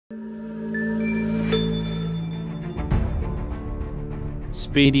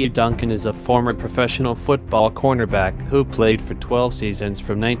Speedy Duncan is a former professional football cornerback who played for 12 seasons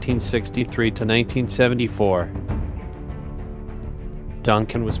from 1963 to 1974.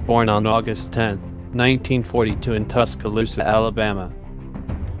 Duncan was born on August 10, 1942 in Tuscaloosa, Alabama.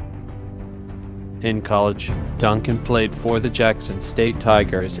 In college, Duncan played for the Jackson State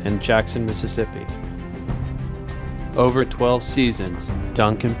Tigers and Jackson, Mississippi. Over 12 seasons,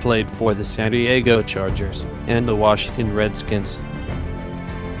 Duncan played for the San Diego Chargers and the Washington Redskins.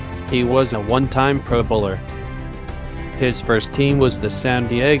 He was a one-time Pro Bowler. His first team was the San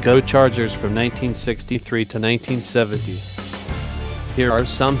Diego Chargers from 1963 to 1970. Here are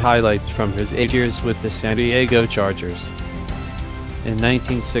some highlights from his 8 years with the San Diego Chargers. In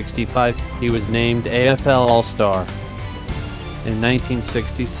 1965, he was named A.F.L. All-Star. In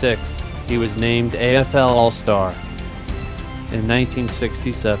 1966, he was named A.F.L. All-Star. In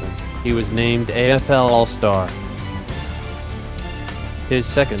 1967, he was named A.F.L. All-Star. His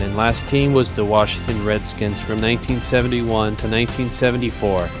second and last team was the Washington Redskins from 1971 to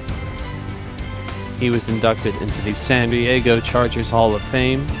 1974. He was inducted into the San Diego Chargers Hall of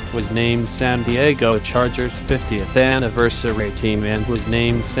Fame, was named San Diego Chargers 50th Anniversary Team, and was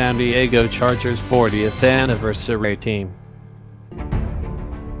named San Diego Chargers 40th Anniversary Team.